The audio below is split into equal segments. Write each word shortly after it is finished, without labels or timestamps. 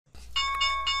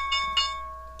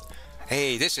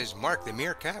Hey, this is Mark the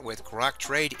Meerkat with Grok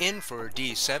Trade in for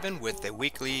D7 with the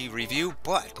weekly review.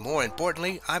 But more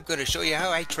importantly, I'm going to show you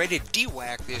how I traded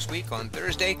DWAC this week on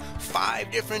Thursday. 5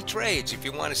 different trades. If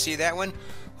you want to see that one,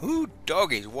 whoo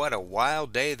doggies, what a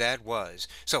wild day that was.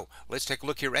 So let's take a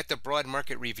look here at the broad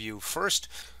market review first.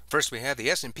 First, we have the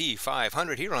S&P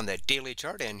 500 here on the daily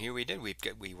chart, and here we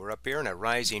were up here in a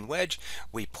rising wedge.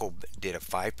 We did a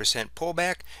 5%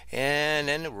 pullback, and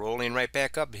then rolling right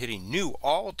back up, hitting new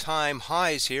all-time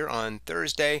highs here on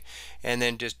Thursday, and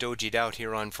then just dojied out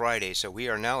here on Friday. So we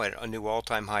are now at a new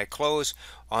all-time high close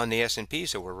on the S&P.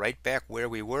 So we're right back where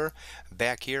we were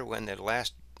back here when the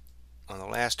last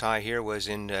high here was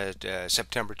in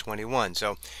September 21.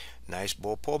 So nice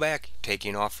bull pullback,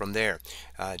 taking off from there.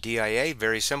 DIA,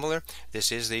 very similar.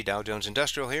 This is the Dow Jones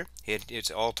Industrial here.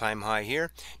 It's all-time high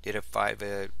here. Did about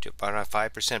a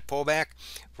 5% pullback,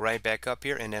 right back up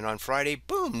here, and then on Friday,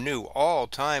 boom, new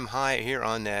all-time high here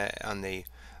on the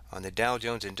Dow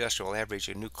Jones Industrial Average,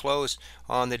 a new close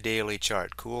on the daily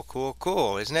chart. Cool, cool,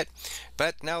 cool, isn't it?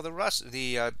 But now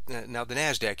now the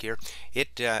Nasdaq here,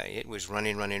 it was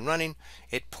running.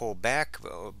 It pulled back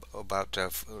about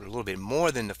a little bit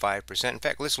more than the 5%. In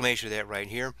fact, let's measure that right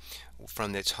here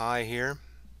from its high here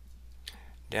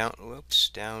down. Whoops,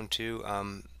 down to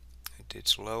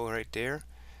it's low right there.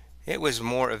 It was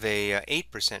more of a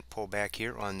 8% pullback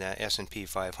here on the S&P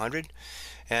 500,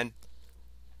 and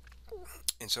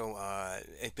so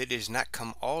it has not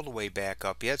come all the way back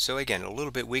up yet. So again, a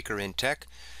little bit weaker in tech,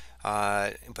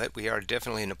 but we are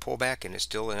definitely in a pullback, and it's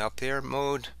still in up there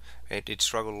mode. It did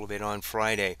struggle a little bit on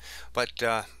Friday, but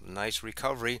nice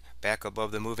recovery back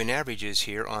above the moving averages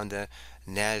here on the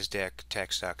Nasdaq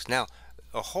tech stocks. Now,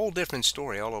 a whole different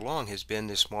story all along has been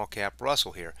the small cap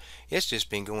Russell here. It's just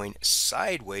been going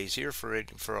sideways here for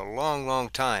a long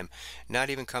time, not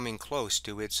even coming close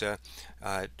to its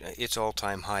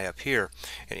all-time high up here.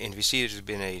 And if you see, it's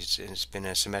been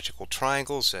a symmetrical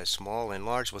triangles, small and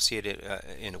large. We'll see it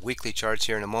in the weekly charts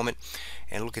here in a moment.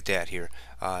 And look at that here.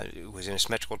 It was in a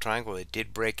symmetrical triangle. It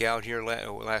did break out here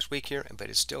last week here, but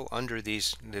it's still under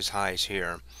these highs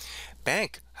here.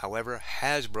 Bank, however,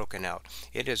 has broken out.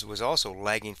 It was also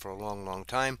lagging for a long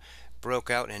time, broke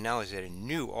out, and now is at a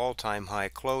new all-time high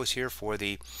close here for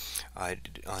the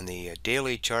on the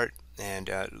daily chart. And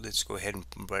let's go ahead and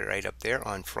right up there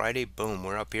on Friday. Boom,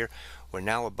 we're up here. We're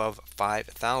now above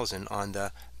 5,000 on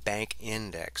the bank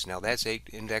index. Now that's an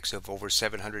index of over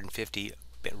 750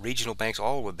 regional banks,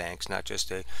 all the banks, not just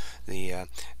the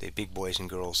big boys and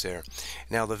girls there.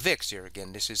 Now the VIX here,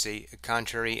 again, this is a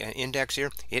contrary index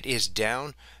here. It is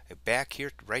down back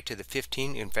here right to the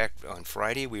 15. In fact, on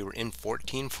Friday we were in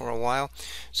 14 for a while,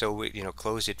 so we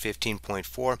closed at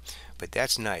 15.4. But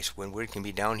that's nice when we can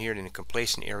be down here in a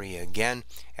complacent area again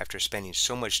after spending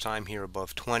so much time here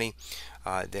above 20.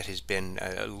 That has been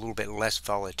a little bit less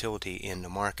volatility in the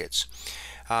markets.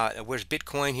 Where's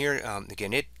Bitcoin here?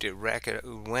 Again, it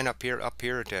went up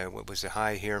here to, what was the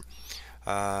high here?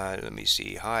 Let me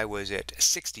see, high was at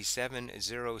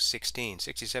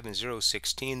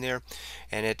 67,016 there,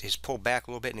 and it has pulled back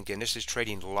a little bit. And again, this is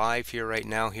trading live here right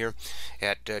now here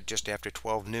at just after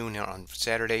 12 noon on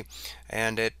Saturday,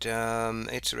 and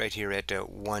it's right here at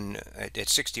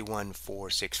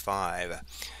 61,465.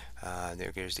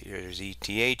 There's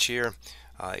ETH here.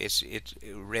 It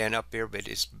ran up there, but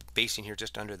it's basing here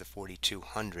just under the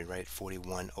 4,200, right?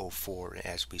 4,104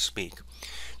 as we speak.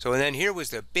 So, and then here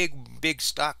was the big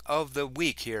stock of the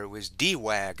week. Here was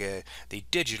DWAC, the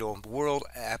Digital World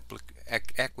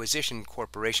Acquisition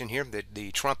Corporation here,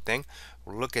 the Trump thing.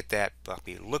 Look at that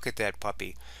puppy. Look at that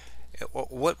puppy.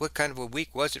 What kind of a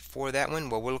week was it for that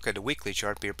one? Well, we'll look at the weekly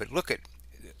chart here, but look at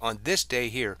on this day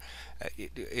here,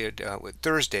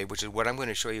 Thursday, which is what I'm going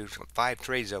to show you 5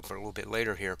 trades of for a little bit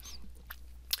later here.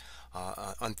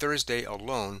 On Thursday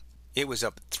alone, it was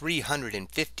up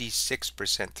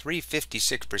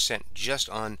 356% just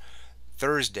on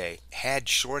Thursday. Had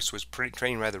shorts, was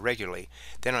trading rather regularly.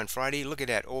 Then on Friday, look at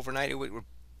that, overnight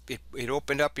it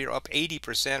opened up here up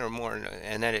 80% or more,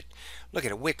 and then look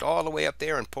at it, wicked all the way up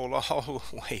there and pulled all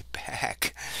the way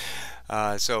back.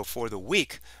 So for the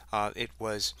week, it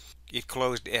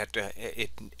closed at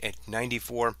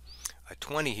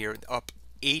 94.20 here, up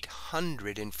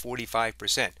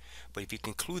 845%. But if you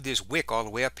conclude this wick all the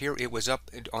way up here, it was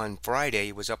up on Friday.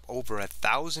 It was up over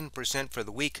 1,000% for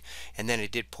the week, and then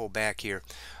it did pull back here.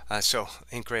 So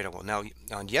incredible. Now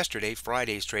on yesterday,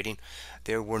 Friday's trading,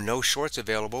 there were no shorts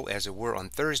available as there were on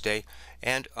Thursday,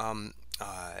 and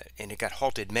it got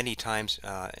halted many times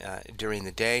during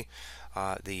the day.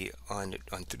 on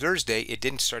Thursday, it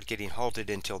didn't start getting halted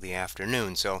until the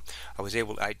afternoon. So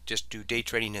I just do day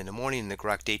trading in the morning in the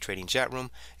Grok day trading chat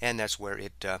room, and that's where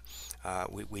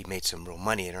we made some real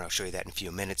money, and I'll show you that in a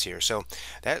few minutes here. So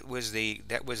that was the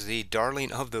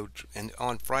darling of the. And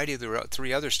on Friday there were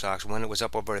three other stocks. One, it was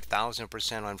up over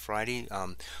 1,000% on Friday.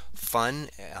 Fun.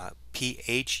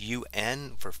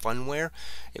 PHUN for funware,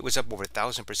 it was up over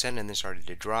 1,000% and then started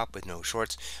to drop with no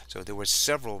shorts. So there were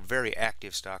several very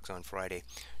active stocks on Friday,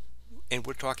 and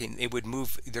we're talking it would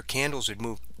move, their candles would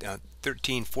move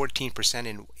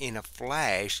 13-14% in a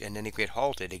flash, and then it get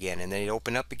halted again, and then it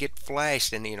open up, it get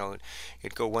flashed, and it'd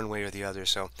go one way or the other.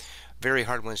 So very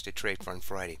hard ones to trade for on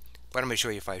Friday. But I'm going to show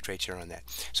you 5 trades here on that.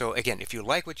 So again, if you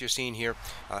like what you're seeing here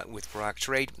with Grok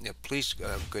Trade, please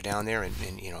go down there and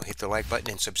hit the like button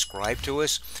and subscribe to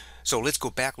us. So let's go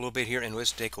back a little bit here and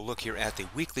let's take a look here at the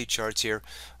weekly charts here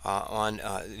on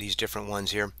these different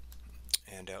ones here.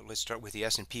 And let's start with the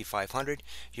S&P 500.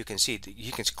 You can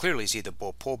clearly see the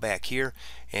bull pullback here,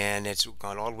 and it's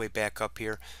gone all the way back up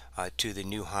here to the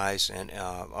new highs and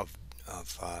of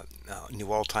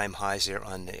new all-time highs there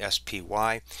on the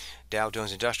SPY. Dow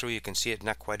Jones Industrial, you can see it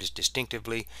not quite as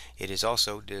distinctively. It is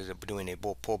also doing a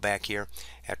bull pullback here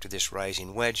after this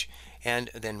rising wedge. And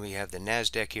then we have the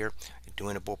NASDAQ here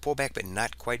doing a bull pullback, but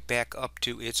not quite back up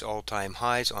to its all-time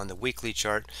highs on the weekly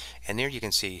chart. And there you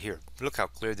can see here, look how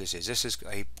clear this is. This is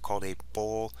called a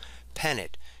bull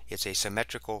pennant. It's a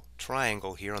symmetrical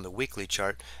triangle here on the weekly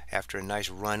chart after a nice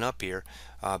run up here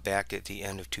back at the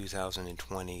end of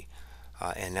 2020.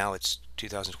 And now it's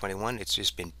 2021. It's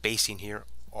just been basing here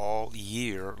all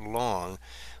year long,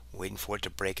 waiting for it to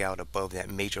break out above that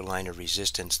major line of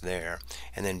resistance there.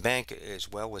 And then bank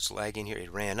as well was lagging here.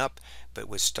 It ran up, but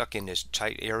was stuck in this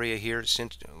tight area here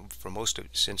since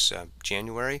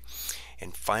January,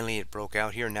 and finally it broke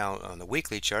out here. Now on the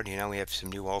weekly chart, now we have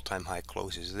some new all-time high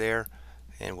closes there,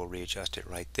 and we'll readjust it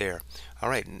right there. All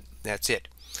right, and that's it.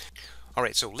 All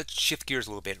right, so let's shift gears a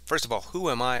little bit. First of all, who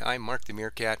am I? I'm Mark the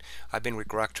Meerkat. I've been with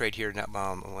Grok Trade here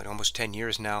almost 10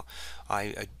 years now.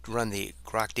 I run the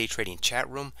Grok Day Trading chat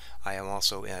room. I am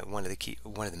also one of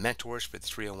the mentors for the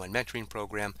 301 mentoring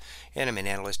program, and I'm an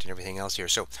analyst and everything else here.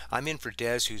 So I'm in for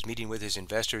Des, who's meeting with his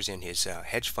investors in his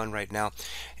hedge fund right now,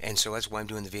 and so that's why I'm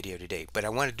doing the video today. But I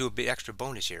want to do a bit extra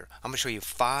bonus here. I'm going to show you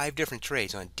 5 different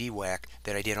trades on DWAC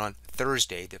that I did on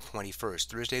Thursday the 21st.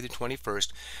 Thursday the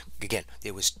 21st. Again,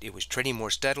 it was trading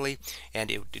more steadily, and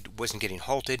it wasn't getting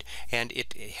halted, and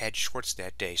it had shorts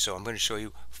that day. So I'm going to show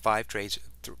you 5 trades,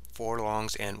 4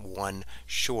 longs and 1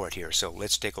 short here. So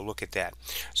let's take a look at that.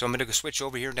 So I'm going to switch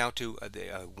over here now to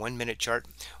the 1-minute chart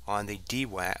on the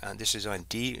DWAC. This is on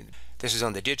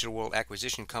the Digital World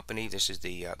Acquisition Company. This is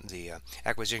the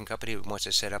acquisition company that wants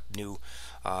to set up new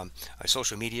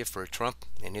social media for Trump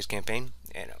and his campaign.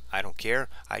 And I don't care.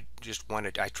 I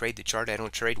trade the chart. I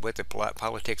don't trade what the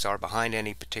politics are behind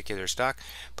any particular stock.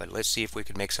 But let's see if we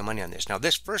could make some money on this. Now,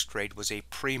 this first trade was a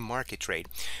pre-market trade.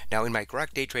 Now, in my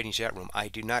Grok Day Trading chat room, I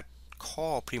do not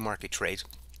call pre-market trades,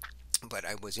 but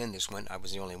I was in this one. I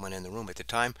was the only one in the room at the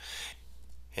time.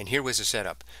 And here was the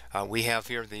setup. We have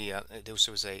here this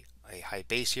was a high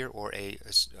base here, or a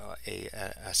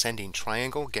ascending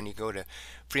triangle. Again, you go to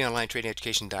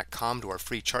freeonlinetradingeducation.com to our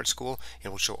free chart school,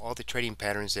 and we'll show all the trading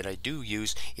patterns that I do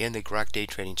use in the Grok Day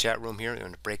Trading chat room here,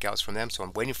 and the breakouts from them. So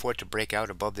I'm waiting for it to break out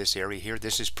above this area here.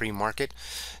 This is pre-market,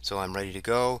 so I'm ready to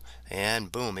go,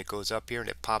 and boom, it goes up here and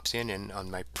it pops in. And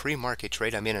on my pre-market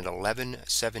trade, I'm in at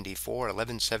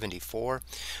 1174.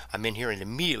 I'm in here and it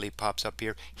immediately pops up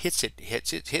here, hits it,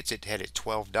 head at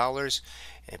 $12.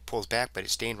 It pulls back, but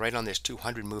it's staying right on this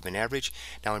 200 moving average.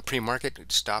 Now in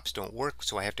pre-market, stops don't work,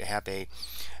 so I have to have a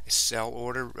sell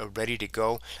order ready to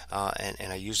go,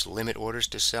 and I use limit orders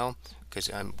to sell, because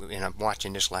I'm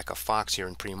watching this like a fox here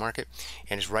in pre-market,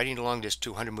 and it's riding along this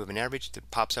 200 moving average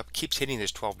that pops up, keeps hitting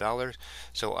this $12.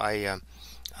 So I'm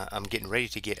getting ready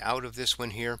to get out of this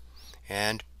one here,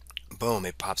 and boom,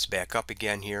 it pops back up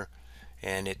again here,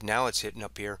 and now it's hitting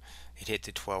up here. It hit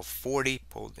the 1240,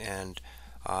 pulled, and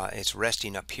it's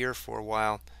resting up here for a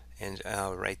while, and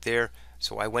right there.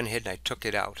 So I went ahead and I took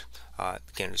it out.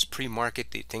 Again, it was pre-market.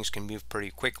 Things can move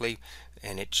pretty quickly,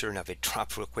 and sure enough, it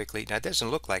dropped real quickly. Now, it doesn't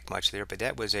look like much there, but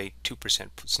that was a 2%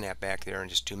 snap back there in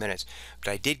just 2 minutes.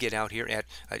 But I did get out here at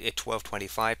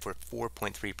 12.25 for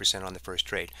 4.3% on the first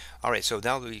trade. All right, so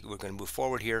now we're going to move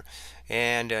forward here,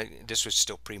 and this was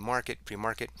still pre-market,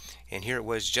 and here it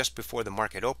was just before the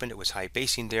market opened. It was high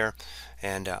basing there,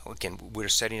 and again, we're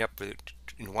setting up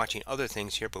and watching other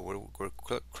things here, but we're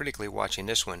critically watching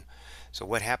this one. So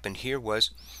what happened here was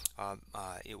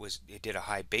it did a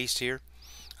high base here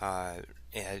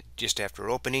just after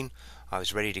opening. I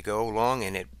was ready to go long,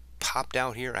 and it popped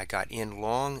out here. I got in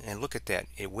long, and look at that.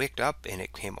 It wicked up, and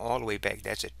it came all the way back.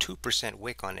 That's a 2%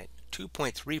 wick on it,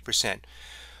 2.3%.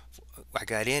 I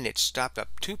got in, it stopped up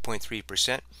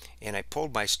 2.3%, and I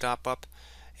pulled my stop up,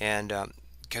 and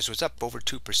because it was up over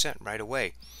 2% right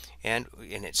away, and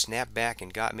it snapped back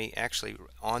and got me actually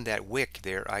on that wick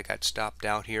there. I got stopped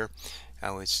out here.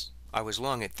 I was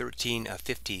long at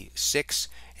 13.56,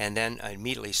 and then I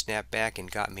immediately snapped back and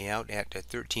got me out at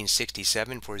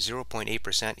 13.67 for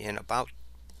 0.8% in about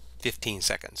 15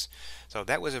 seconds. So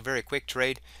that was a very quick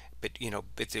trade. But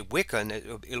but the wick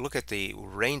on look at the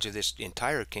range of this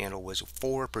entire candle was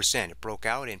 4%. It broke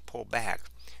out and pulled back.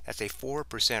 That's a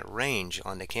 4% range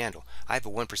on the candle. I have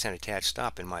a 1% attached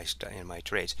stop in my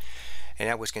trades, and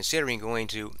I was considering going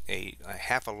to a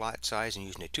half a lot size and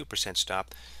using a 2%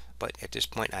 stop, but at this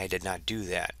point I did not do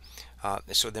that.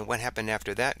 So then what happened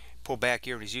after that? Pull back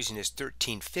here. He's using this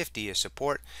 1350 as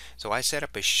support, so I set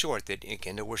up a short. That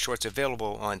again, there were shorts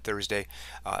available on Thursday.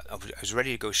 I was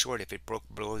ready to go short if it broke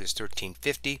below this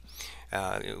 1350,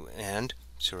 and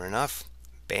sure enough,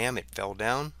 bam, it fell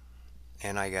down,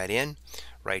 and I got in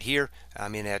right here.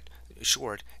 I'm in at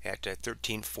short at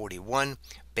 1341.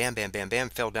 Bam, bam, bam, bam,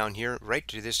 fell down here right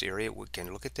to this area. We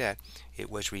can look at that. It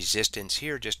was resistance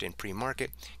here just in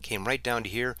pre-market, came right down to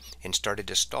here and started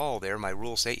to stall there. My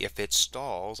rules say if it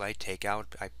stalls, I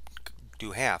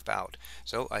do half out.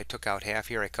 So I took out half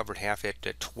here. I covered half at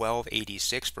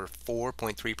 1286 for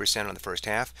 4.3% on the first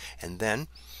half, and then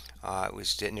I was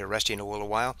sitting there resting a little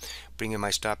while, bringing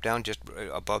my stop down just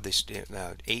above this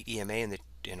 8 EMA, and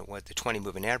what the 20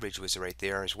 moving average was right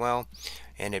there as well,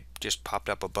 and it just popped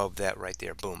up above that right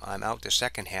there. Boom, I'm out the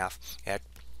second half at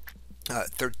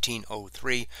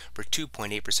 1303 for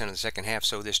 2.8% of the second half.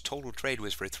 So this total trade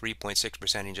was for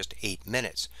 3.6% in just 8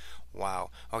 minutes. Wow.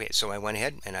 Okay, so I went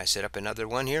ahead and I set up another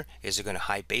one here. Is it going to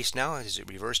high base now? Is it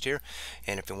reversed here?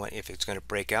 And if it's going to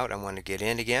break out, I want to get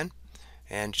in again.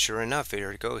 And sure enough,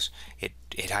 here it goes. It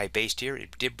high based here.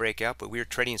 It did break out, but we were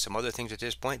trading some other things at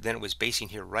this point. Then it was basing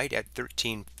here right at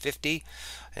 1350,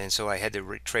 and so I had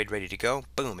the trade ready to go.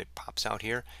 Boom! It pops out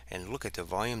here, and look at the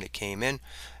volume that came in.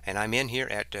 And I'm in here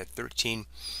at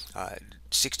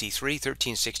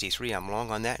 1363. I'm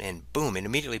long on that, and boom! It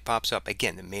immediately pops up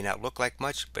again. It may not look like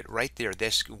much, but right there,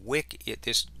 this wick,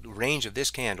 this range of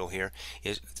this candle here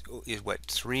is what,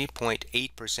 3.8%.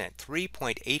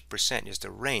 3.8% is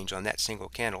the range on that single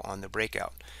candle on the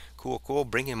breakout. Cool.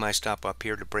 Bringing my stop up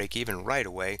here to break even right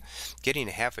away, getting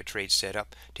a half a trade set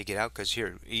up to get out, because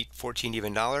here, 14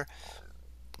 even dollar,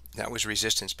 that was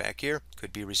resistance back here.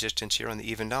 Could be resistance here on the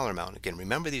even dollar amount. Again,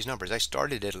 remember these numbers. I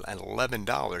started at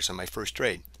 $11 on my first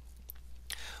trade.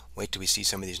 Wait till we see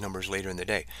some of these numbers later in the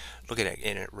day. Look at it,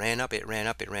 and it ran up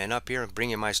here,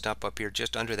 bringing my stop up here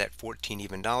just under that 14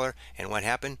 even dollar. And what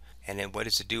happened? And then what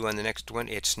does it do on the next one?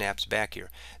 It snaps back here.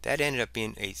 That ended up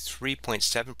being a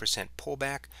 3.7%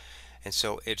 pullback, and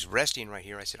so it's resting right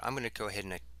here. I said I'm going to go ahead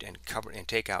and cover and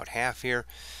take out half here.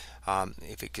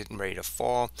 If it's getting ready to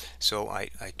fall, so I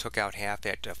took out half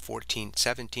at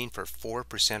 14.17 for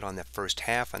 4% on the first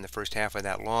half of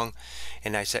that long,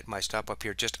 and I set my stop up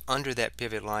here just under that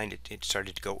pivot line. It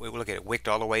started to go, look at it, wicked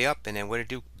all the way up, and then what did it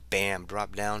do? Bam,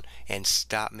 dropped down and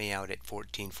stopped me out at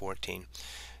 14.14.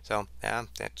 So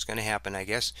that's going to happen, I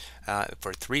guess,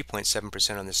 for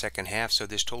 3.7% on the second half. So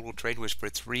this total trade was for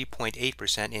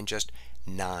 3.8% in just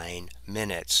 9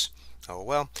 minutes. Oh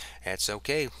well, that's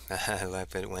okay. I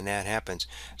love it when that happens.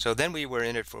 So then we were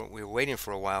waiting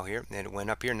for a while here, and it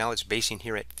went up here. Now it's basing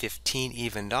here at 15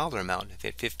 even dollar amount,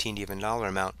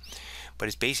 but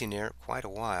it's basing there quite a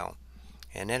while,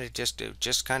 and then it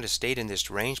just kind of stayed in this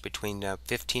range between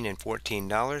 15 and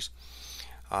 $14.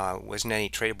 Wasn't any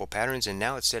tradable patterns, and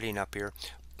now it's setting up here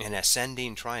an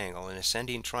ascending triangle. It's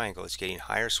getting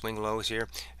higher swing lows here.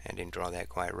 I didn't draw that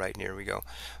quite right. And here we go.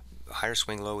 Higher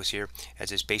swing lows here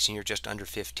as it's basing here just under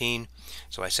 15.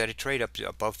 So I set a trade up to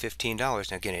above $15. Now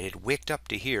again, it had wicked up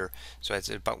to here, so that's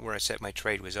about where I set my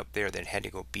trade, was up there. Then had to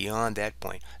go beyond that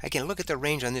point. Again, look at the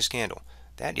range on this candle.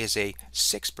 That is a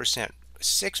 6%.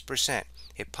 6%.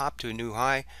 It popped to a new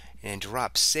high and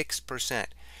dropped 6%.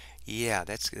 Yeah,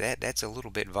 that's a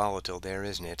little bit volatile there,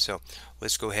 isn't it? So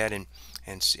let's go ahead and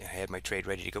see. I had my trade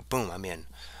ready to go. Boom, I'm in.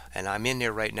 And I'm in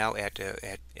there right now at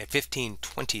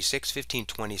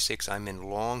 1526. I'm in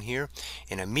long here,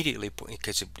 and immediately,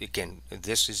 because again,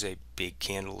 this is a big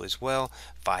candle as well,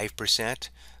 5%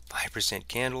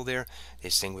 candle there.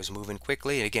 This thing was moving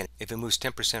quickly, and again, if it moves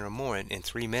 10% or more in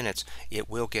 3 minutes, it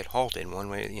will get halted in one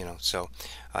way, so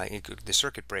the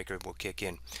circuit breaker will kick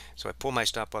in. So I pull my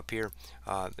stop up here.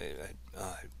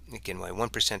 Again, my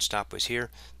 1% stop was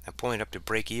here. I'm pulling it up to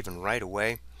break even right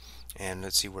away. and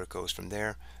let's see where it goes from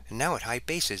there. And now it high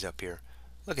bases up here.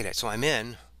 Look at that. So I'm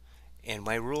in, and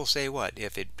my rules say what?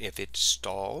 If it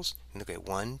stalls, look at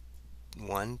one,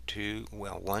 two,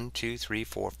 well, 1, 2, 3,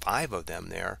 4, 5 of them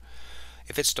there.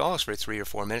 If it stalls for 3 or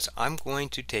 4 minutes, I'm going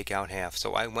to take out half.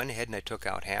 So I went ahead and I took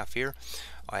out half here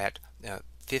at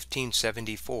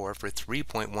 1574 for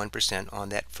 3.1% on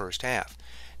that first half.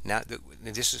 Now,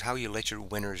 this is how you let your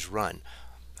winners run.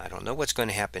 I don't know what's going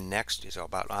to happen next. It's all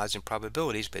about odds and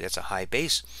probabilities, but it's a high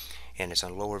base and it's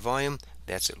on lower volume.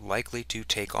 That's likely to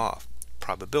take off,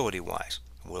 probability-wise.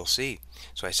 We'll see.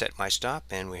 So I set my stop,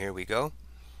 and here we go.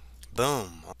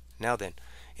 Boom. Now then,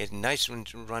 it's a nice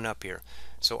run up here.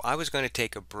 So I was going to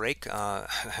take a break.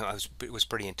 It was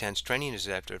pretty intense training. This is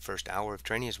after the first hour of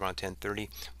training. It's around 10:30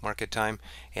 market time.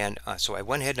 And so I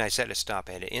went ahead and I set a stop.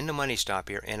 I had an in-the-money stop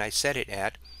here, and I set it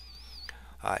at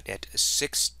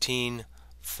 1614.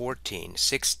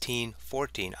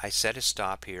 1614. I set a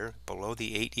stop here below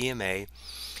the 8 EMA,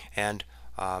 and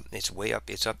it's way up.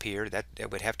 It's up here. That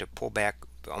would have to pull back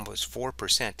almost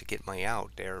 4% to get my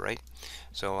out there, right?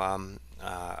 So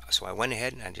so I went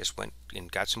ahead and I just went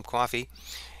and got some coffee,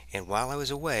 and while I was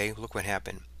away, look what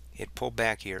happened. It pulled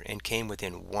back here and came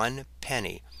within 1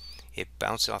 penny. It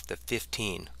bounced off the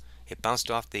 15. It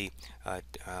bounced off the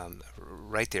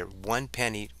right there, 1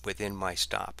 penny within my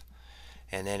stop,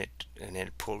 and then it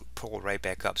pulled right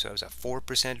back up. So it was a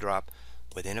 4% drop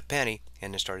within a penny,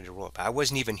 and it started to roll up. I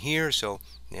wasn't even here, so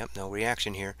yep, no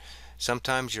reaction here.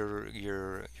 Sometimes you're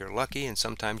lucky, and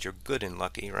sometimes you're good and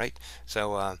lucky, right?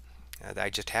 So I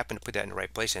just happened to put that in the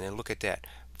right place, and then look at that.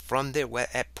 From there,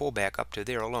 at pullback up to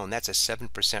there alone, that's a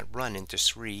 7% run into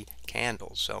 3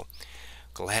 candles. So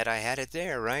glad I had it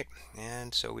there, right?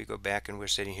 And so we go back, and we're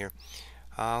sitting here.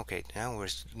 Okay, now we're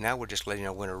just letting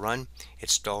our winner run. It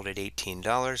stalled at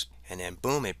 $18, and then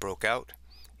boom, it broke out,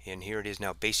 and here it is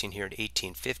now basing here at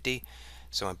 1850.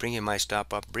 So I'm bringing my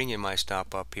stop up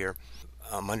here.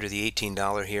 Under the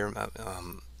 $18 here,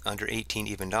 under 18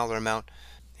 even dollar amount,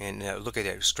 and look at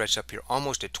that, stretch up here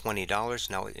almost at $20.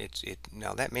 Now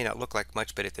now that may not look like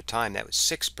much, but at the time that was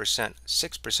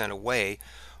 6% away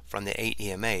from the 8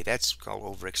 EMA. That's called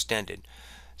overextended.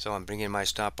 So I'm bringing my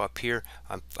stop up here.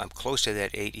 I'm close to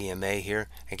that 8 EMA here.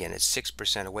 Again, it's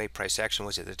 6% away. Price action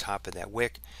was at the top of that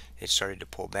wick. It started to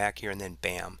pull back here, and then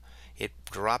bam, it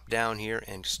dropped down here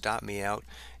and stopped me out,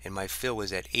 and my fill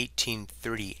was at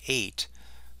 1838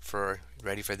 for,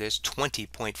 ready for this,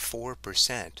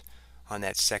 20.4% on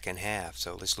that second half.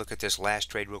 So let's look at this last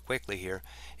trade real quickly here.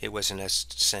 It was an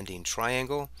ascending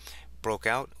triangle, broke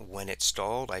out. When it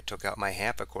stalled, I took out my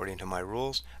half according to my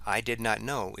rules. I did not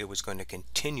know it was going to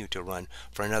continue to run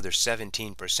for another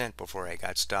 17% before I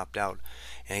got stopped out.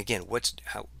 And again,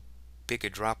 how big a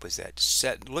drop was that?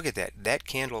 Look at that. That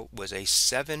candle was a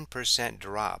 7%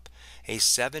 drop. A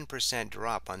 7%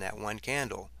 drop on that one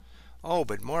candle. Oh,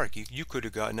 but Mark, you could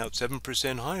have gotten out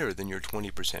 7% higher than your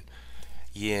 20%.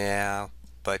 Yeah,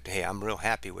 but hey, I'm real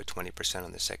happy with 20%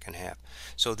 on the second half.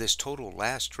 So this total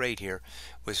last trade here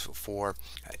was for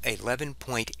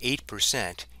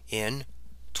 11.8% in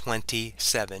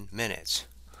 27 minutes.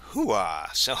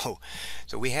 Hooah! So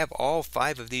we have all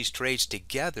 5 of these trades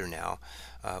together now.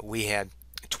 We had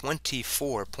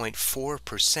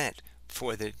 24.4%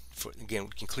 again,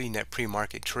 we can clean that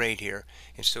pre-market trade here,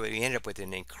 and so we ended up with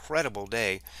an incredible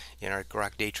day in our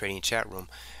Grok day trading chat room.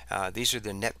 These are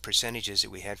the net percentages that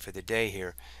we had for the day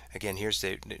here. Again, here's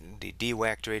the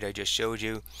DWAC trade I just showed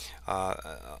you,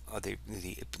 the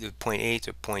 0.8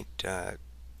 to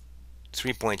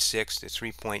 3.6 to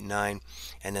 3.9,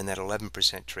 and then that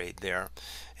 11% trade there,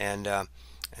 and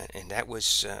that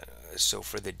was so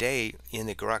for the day in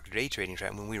the Grok day trading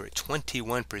chat when we were at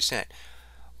 21%.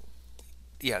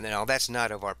 Yeah, now that's not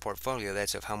of our portfolio,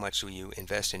 that's of how much you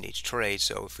invest in each trade.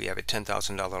 So if we have a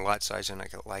 $10,000 lot size, and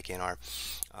like in our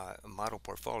model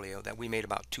portfolio, that we made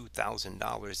about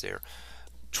 $2,000 there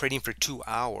trading for 2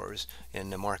 hours in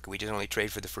the market. We did only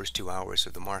trade for the first 2 hours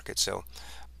of the market. So,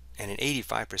 and an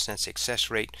 85%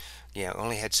 success rate. Yeah,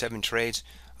 only had 7 trades.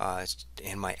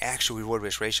 And my actual reward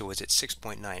risk ratio was at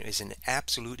 6.9. It was an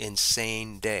absolute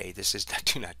insane day. This is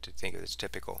do not think of it as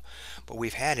typical, but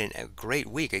we've had a great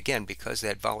week again because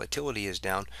that volatility is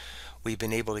down. We've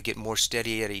been able to get more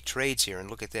steady Eddie trades here, and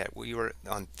look at that. We were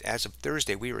as of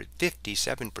Thursday, we were at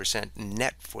 57%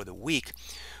 net for the week,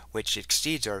 which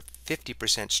exceeds our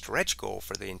 50% stretch goal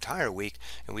for the entire week,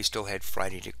 and we still had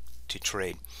Friday to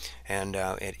trade, and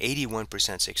at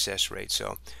 81% success rate.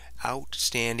 So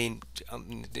outstanding.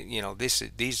 You know, these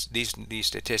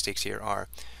statistics here are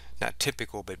not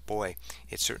typical, but boy,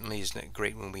 it certainly is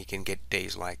great when we can get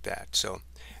days like that. So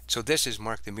this is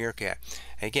Mark the Meerkat.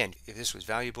 Again, if this was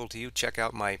valuable to you, check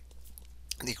out my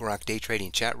the Grok day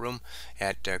trading chat room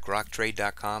at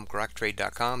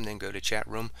groktrade.com, then go to chat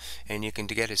room, and you can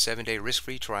get a 7-day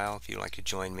risk-free trial if you'd like to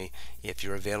join me, if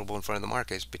you're available in front of the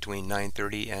markets between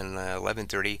 9:30 and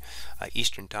 11:30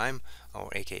 Eastern time, or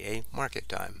aka market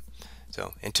time.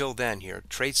 So until then, here,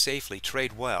 trade safely,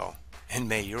 trade well, and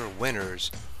may your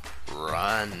winners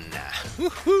run.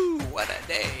 Woohoo! What a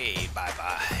day! Bye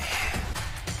bye.